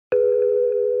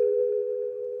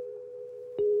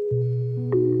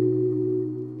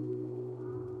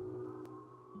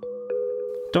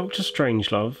Dr.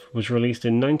 Strangelove was released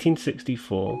in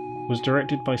 1964, was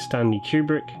directed by Stanley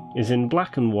Kubrick, is in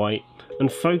black and white,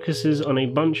 and focuses on a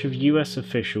bunch of US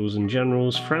officials and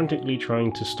generals frantically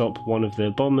trying to stop one of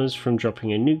their bombers from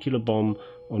dropping a nuclear bomb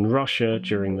on Russia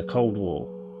during the Cold War.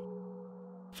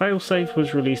 Failsafe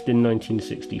was released in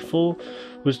 1964,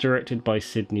 was directed by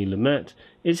Sidney Lumet,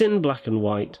 is in black and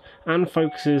white, and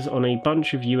focuses on a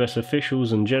bunch of US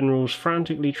officials and generals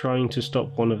frantically trying to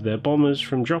stop one of their bombers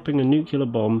from dropping a nuclear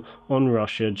bomb on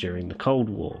Russia during the Cold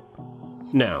War.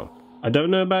 Now, I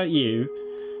don't know about you,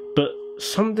 but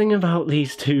something about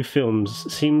these two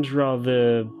films seems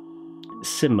rather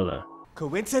similar.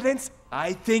 Coincidence?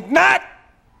 I think not!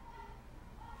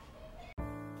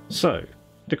 So,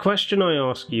 the question I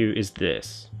ask you is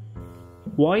this.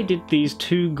 Why did these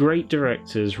two great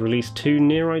directors release two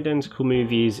near-identical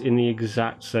movies in the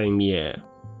exact same year?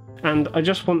 And I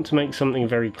just want to make something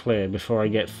very clear before I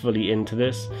get fully into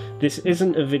this. This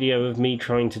isn't a video of me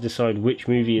trying to decide which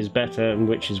movie is better and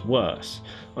which is worse.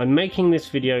 I'm making this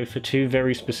video for two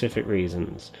very specific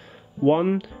reasons.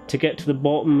 One, to get to the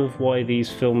bottom of why these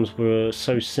films were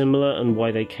so similar and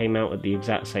why they came out at the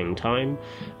exact same time,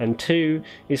 and two,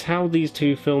 is how these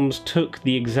two films took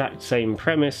the exact same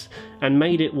premise and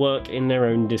made it work in their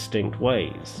own distinct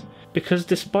ways. Because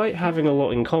despite having a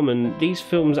lot in common, these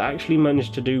films actually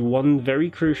managed to do one very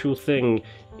crucial thing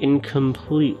in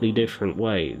completely different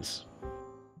ways.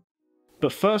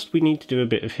 But first we need to do a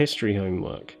bit of history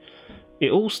homework. It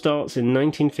all starts in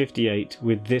 1958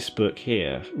 with this book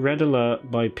here, Red Alert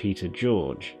by Peter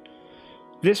George.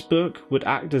 This book would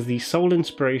act as the sole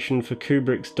inspiration for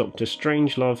Kubrick's Dr.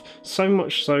 Strangelove, so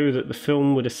much so that the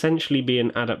film would essentially be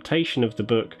an adaptation of the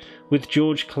book, with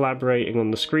George collaborating on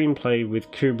the screenplay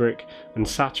with Kubrick and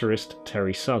satirist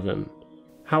Terry Southern.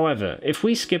 However, if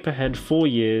we skip ahead 4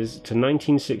 years to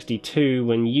 1962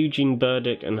 when Eugene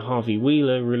Burdick and Harvey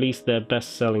Wheeler released their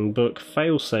best-selling book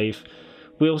Failsafe,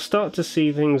 we'll start to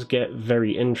see things get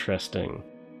very interesting.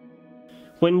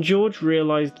 When George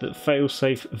realised that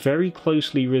Failsafe very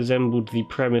closely resembled the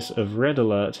premise of Red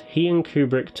Alert, he and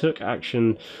Kubrick took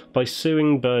action by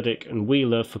suing Burdick and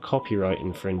Wheeler for copyright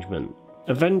infringement.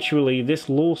 Eventually, this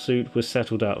lawsuit was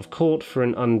settled out of court for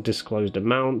an undisclosed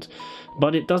amount,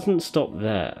 but it doesn't stop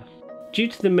there. Due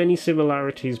to the many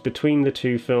similarities between the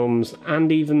two films,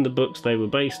 and even the books they were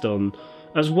based on,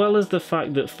 as well as the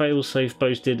fact that Failsafe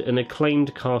boasted an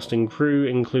acclaimed cast and crew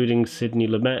including Sidney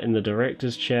Lumet in the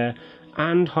director's chair,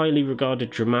 and highly regarded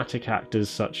dramatic actors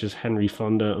such as Henry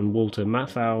Fonda and Walter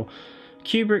Matthau,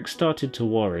 Kubrick started to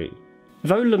worry.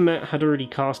 Though Lumet had already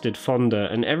casted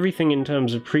Fonda and everything in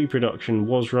terms of pre-production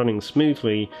was running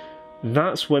smoothly,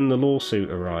 that's when the lawsuit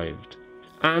arrived.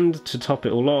 And, to top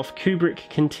it all off, Kubrick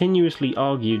continuously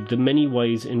argued the many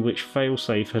ways in which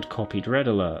Failsafe had copied Red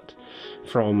Alert,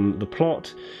 from the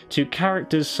plot to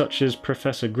characters such as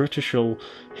Professor Grutterschall,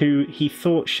 who he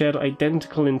thought shared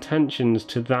identical intentions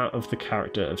to that of the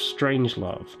character of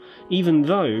Strangelove, even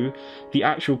though the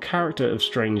actual character of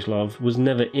Strangelove was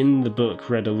never in the book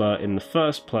Red Alert in the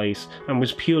first place and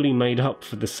was purely made up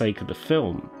for the sake of the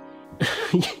film.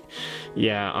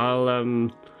 Yeah,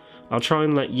 I'll try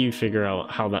and let you figure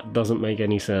out how that doesn't make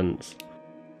any sense.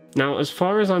 Now, as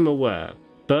far as I'm aware,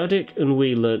 Burdick and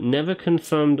Wheeler never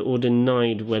confirmed or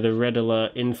denied whether Red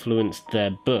Alert influenced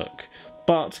their book,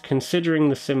 but considering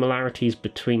the similarities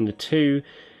between the two,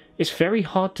 it's very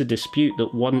hard to dispute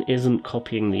that one isn't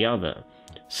copying the other.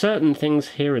 Certain things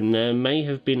here and there may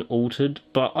have been altered,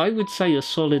 but I would say a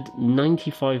solid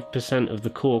 95% of the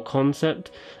core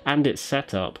concept and its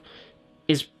setup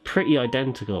is pretty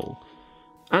identical.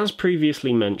 As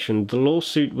previously mentioned, the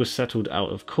lawsuit was settled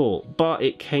out of court, but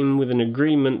it came with an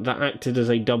agreement that acted as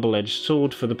a double-edged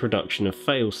sword for the production of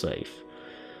Failsafe.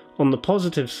 On the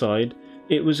positive side,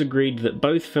 it was agreed that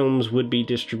both films would be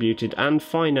distributed and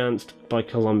financed by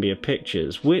Columbia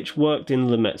Pictures, which worked in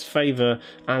Lumet's favour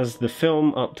as the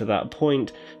film up to that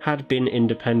point had been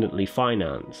independently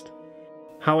financed.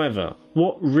 However,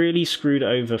 what really screwed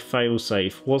over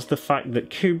Failsafe was the fact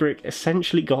that Kubrick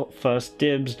essentially got first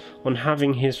dibs on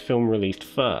having his film released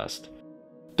first.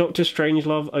 Dr.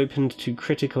 Strangelove opened to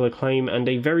critical acclaim and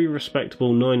a very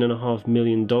respectable $9.5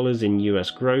 million in US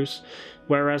gross,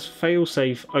 whereas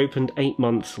Failsafe opened 8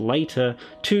 months later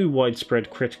to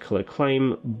widespread critical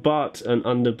acclaim, but an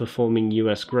underperforming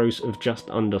US gross of just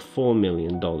under $4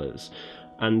 million.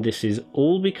 And this is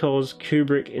all because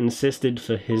Kubrick insisted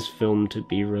for his film to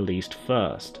be released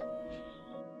first.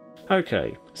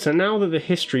 Okay, so now that the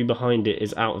history behind it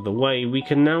is out of the way, we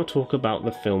can now talk about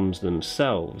the films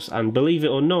themselves, and believe it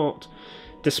or not,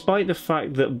 Despite the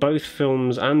fact that both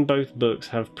films and both books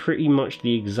have pretty much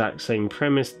the exact same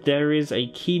premise, there is a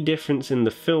key difference in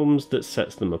the films that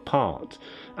sets them apart,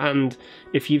 and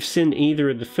if you've seen either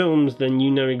of the films then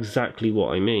you know exactly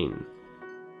what I mean.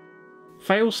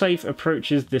 Failsafe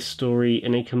approaches this story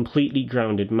in a completely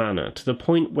grounded manner, to the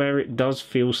point where it does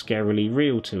feel scarily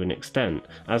real to an extent,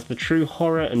 as the true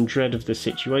horror and dread of the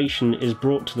situation is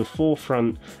brought to the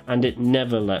forefront and it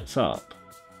never lets up.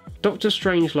 Dr.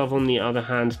 Strangelove, on the other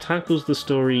hand, tackles the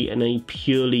story in a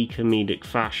purely comedic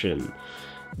fashion.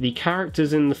 The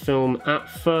characters in the film at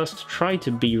first try to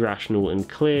be rational and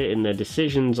clear in their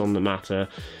decisions on the matter,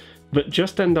 but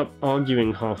just end up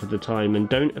arguing half of the time and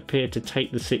don't appear to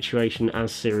take the situation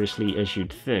as seriously as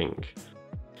you'd think.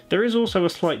 There is also a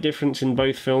slight difference in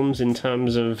both films in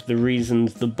terms of the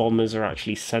reasons the bombers are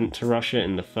actually sent to Russia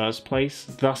in the first place,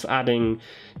 thus adding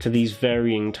to these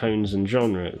varying tones and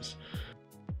genres.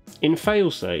 In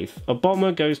Failsafe, a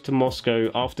bomber goes to Moscow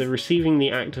after receiving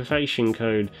the activation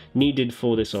code needed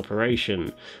for this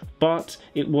operation, but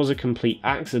it was a complete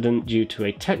accident due to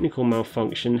a technical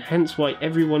malfunction, hence why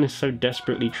everyone is so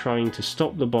desperately trying to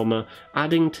stop the bomber,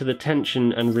 adding to the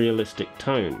tension and realistic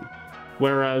tone.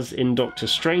 Whereas in Dr.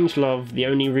 Strangelove, the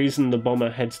only reason the bomber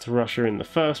heads to Russia in the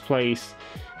first place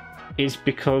is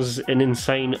because an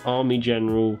insane army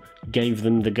general gave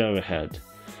them the go-ahead.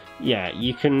 Yeah,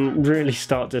 you can really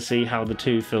start to see how the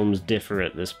two films differ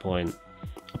at this point.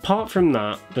 Apart from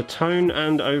that, the tone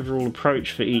and overall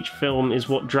approach for each film is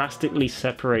what drastically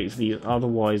separates these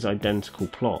otherwise identical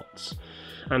plots.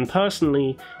 And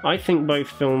personally, I think both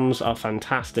films are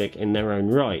fantastic in their own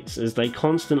rights, as they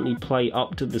constantly play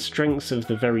up to the strengths of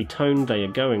the very tone they are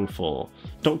going for.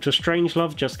 Dr.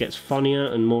 Strangelove just gets funnier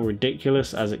and more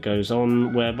ridiculous as it goes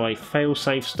on, whereby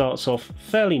Failsafe starts off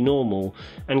fairly normal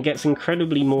and gets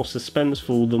incredibly more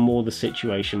suspenseful the more the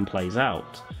situation plays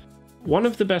out. One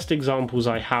of the best examples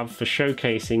I have for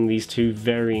showcasing these two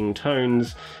varying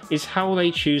tones is how they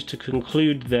choose to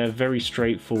conclude their very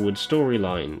straightforward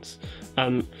storylines.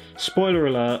 Spoiler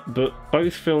alert, but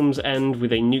both films end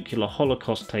with a nuclear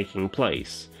holocaust taking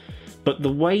place. But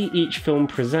the way each film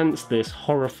presents this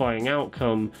horrifying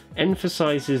outcome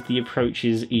emphasises the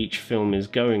approaches each film is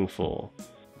going for.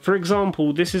 For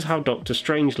example, this is how Dr.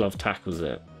 Strangelove tackles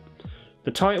it.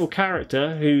 The title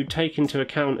character, who take into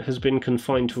account has been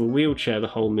confined to a wheelchair the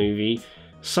whole movie,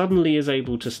 suddenly is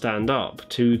able to stand up,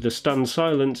 to the stunned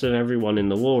silence of everyone in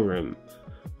the war room,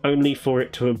 only for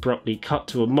it to abruptly cut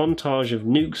to a montage of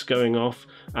nukes going off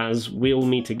as We'll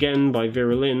Meet Again by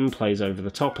Vera Lynn plays over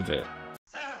the top of it.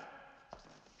 Sir,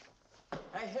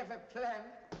 I have a plan.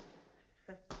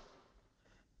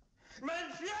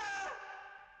 Monsieur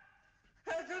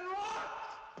hasn't walked!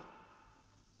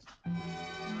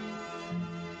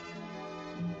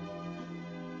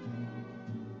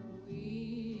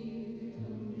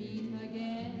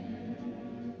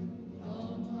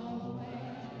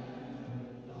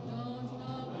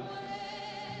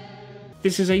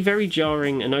 This is a very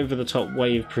jarring and over-the-top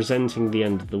way of presenting the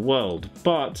end of the world,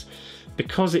 but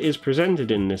because it is presented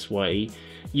in this way,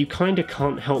 you kinda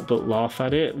can't help but laugh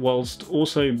at it, whilst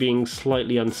also being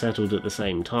slightly unsettled at the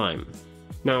same time.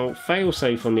 Now,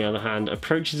 Failsafe, on the other hand,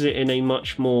 approaches it in a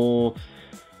much more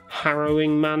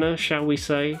harrowing manner, shall we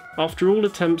say. After all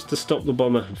attempts to stop the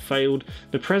bomber have failed,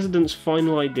 the president's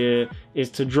final idea is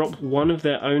to drop one of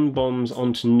their own bombs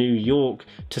onto New York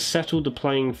to settle the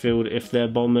playing field if their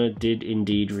bomber did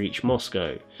indeed reach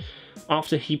Moscow.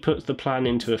 After he puts the plan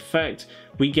into effect,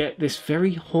 we get this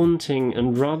very haunting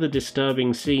and rather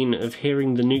disturbing scene of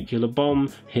hearing the nuclear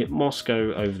bomb hit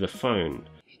Moscow over the phone.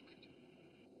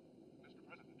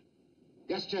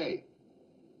 Yes, Jay.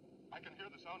 I can hear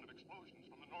the sound of explosions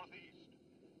from the northeast.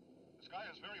 The sky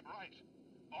is very bright,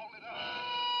 all lit up.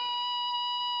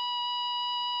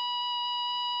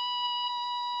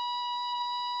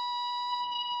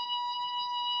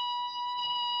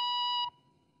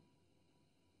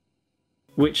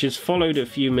 Which is followed a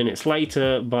few minutes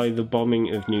later by the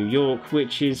bombing of New York,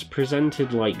 which is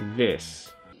presented like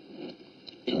this.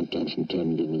 Count down from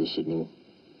 10, give me the signal.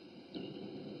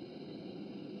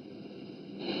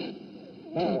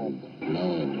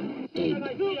 9, 8,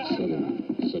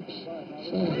 7, 6,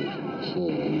 5,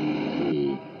 4,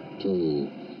 3, 2,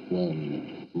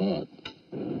 1, mark.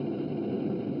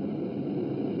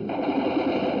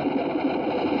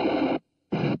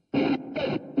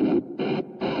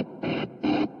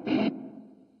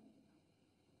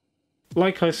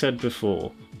 Like I said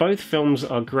before, both films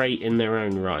are great in their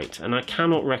own right, and I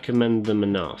cannot recommend them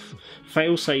enough.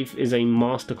 Failsafe is a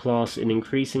masterclass in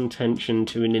increasing tension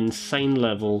to an insane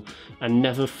level and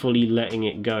never fully letting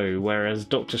it go, whereas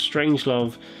Dr.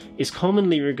 Strangelove is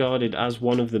commonly regarded as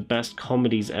one of the best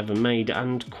comedies ever made,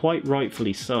 and quite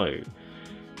rightfully so.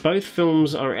 Both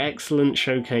films are excellent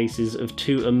showcases of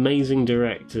two amazing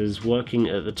directors working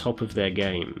at the top of their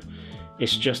game.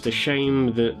 It's just a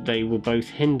shame that they were both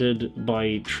hindered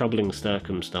by troubling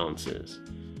circumstances.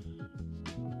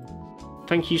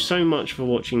 Thank you so much for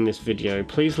watching this video.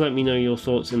 Please let me know your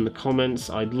thoughts in the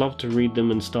comments. I'd love to read them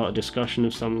and start a discussion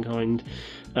of some kind.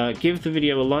 Give the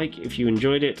video a like if you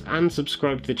enjoyed it, and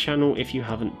subscribe to the channel if you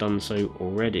haven't done so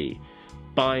already.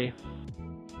 Bye.